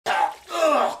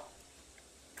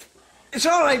It's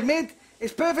all right, mate.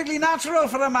 It's perfectly natural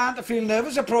for a man to feel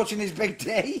nervous approaching his big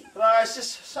day. No, it's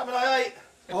just something I ate.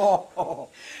 Oh,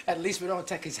 at least we don't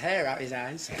take his hair out his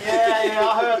eyes. Yeah,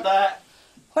 I heard that.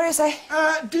 Where is he?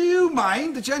 Do you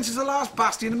mind? The gents is the last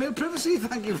bastion of male privacy.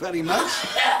 Thank you very much.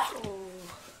 Oh.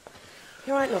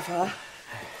 You all right, lover?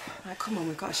 Right, come on,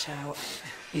 we've got to shout.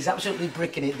 He's absolutely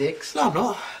bricking it, Dix. No, I'm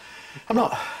not. I'm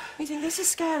not. You think this is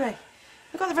scary?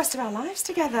 We've got the rest of our lives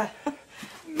together.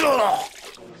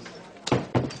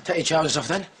 Take your trousers off,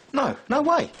 then. No, no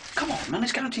way. Come on, man.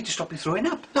 It's guaranteed to stop you throwing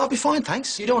up. No, I'll be fine,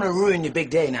 thanks. You don't want to ruin your big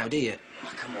day now, do you?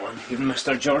 Oh, come on. Even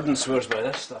Mr. Jordan swears by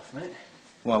this stuff, mate.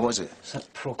 Why, what is it? It's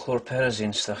that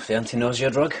prochlorperazine stuff, the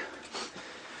anti-nausea drug.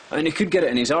 I mean, he could get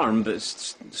it in his arm, but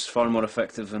it's far more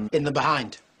effective than... In the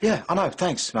behind. Yeah, I know.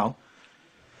 Thanks, Mel.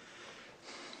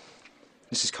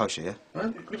 This is kosher, yeah?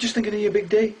 Well, we're just thinking of your big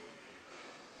day.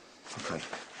 OK.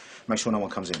 Make sure no one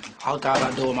comes in. I'll guard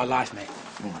that door with my life, mate.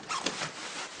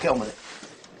 Get on with it.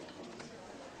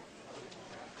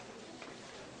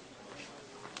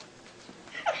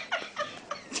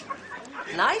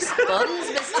 Nice buns,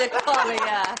 Mr.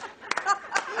 Collier.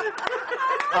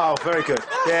 Oh, very good.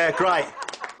 Yeah, great.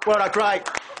 Well done, great.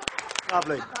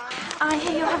 Lovely. I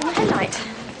hear you're having a hen night.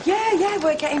 Yeah,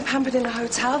 we're getting pampered in a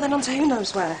hotel, then on to who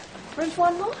knows where. Room for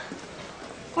one more?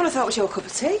 Well, I thought it was your cup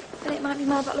of tea. Then it might be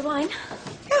my bottle of wine.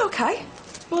 Yeah, OK.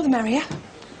 More the merrier.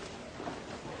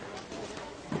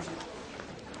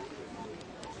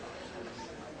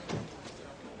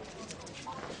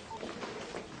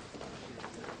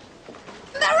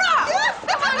 They're up!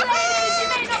 Come on, ladies! You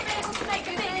may not be able to make a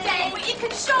big day, but you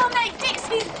can sure make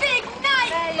Dixie's big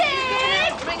night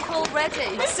big! Drink already.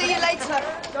 See you later.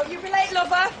 Don't you be late,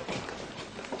 lover.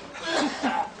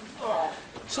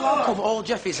 So how come all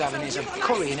Jeffy's having is a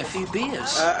curry and a few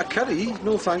beers? A curry?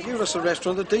 No, thank you. That's the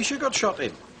restaurant that Dacia got shot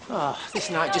in. Oh, this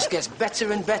night just gets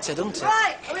better and better, doesn't it?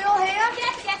 Right, are we all here?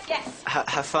 Yes.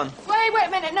 Have fun. Wait a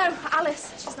minute. No,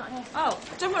 Alice. She's not here. Oh,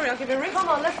 don't worry, I'll give you a ring. Come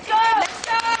on, let's go! Let's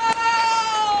go!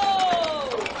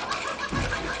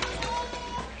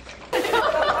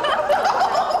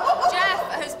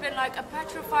 Jeff has been like a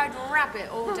petrified rabbit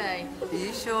all day. Are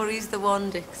you sure he's the one,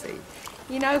 Dixie?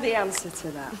 You know the answer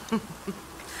to that.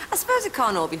 I suppose it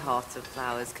can't all be hearts and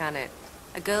flowers, can it?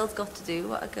 A girl's got to do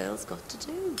what a girl's got to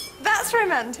do. That's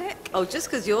romantic. Oh, just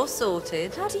because you're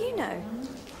sorted. How do you know?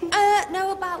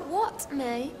 Know about what,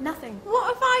 me? Nothing.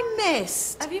 What have I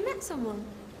missed? Have you met someone?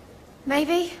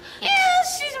 Maybe.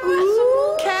 Yes, she's met Ooh,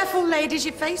 someone. careful, ladies,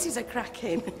 your faces are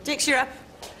cracking. Dix, you're up.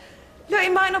 Look,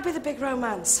 it might not be the big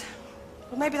romance.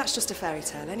 Well, maybe that's just a fairy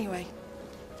tale anyway.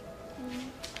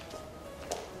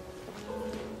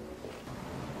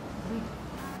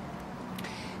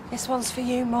 This one's for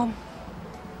you, Mum.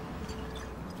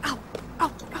 Ow.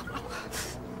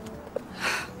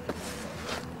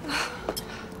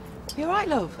 You all right,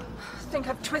 love? I think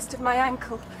I've twisted my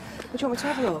ankle. Would you want me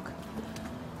to have a look?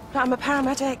 No, I'm a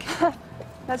paramedic.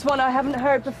 That's one I haven't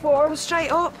heard before. Well,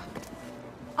 straight up.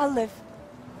 I'll live.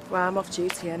 Well, I'm off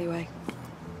duty anyway.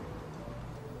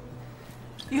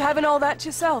 You having all that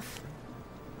yourself?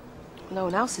 No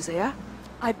one else is here.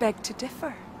 I beg to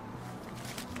differ.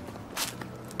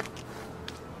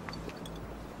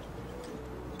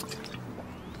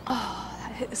 Oh,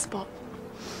 that hit the spot.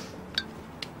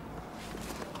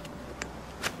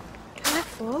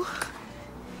 Careful.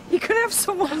 You could have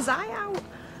someone's eye out.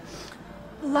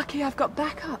 Lucky I've got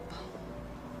backup.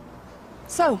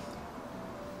 So,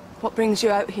 what brings you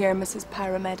out here, Mrs.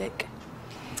 Paramedic?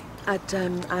 I'd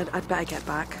better get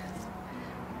back.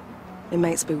 My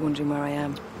mates will be wondering where I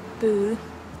am. Boo.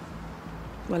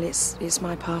 Well, it's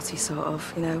my party, sort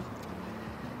of, you know.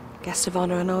 Guest of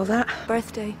honour and all that.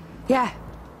 Birthday. Yeah.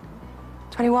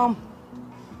 21.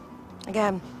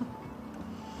 Again.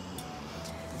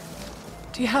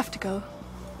 Do you have to go?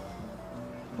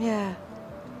 Yeah.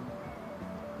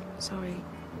 Sorry.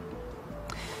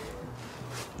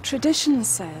 Tradition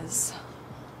says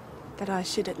that I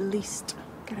should at least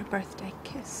get a birthday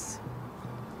kiss.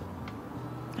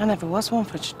 I never was one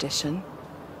for tradition.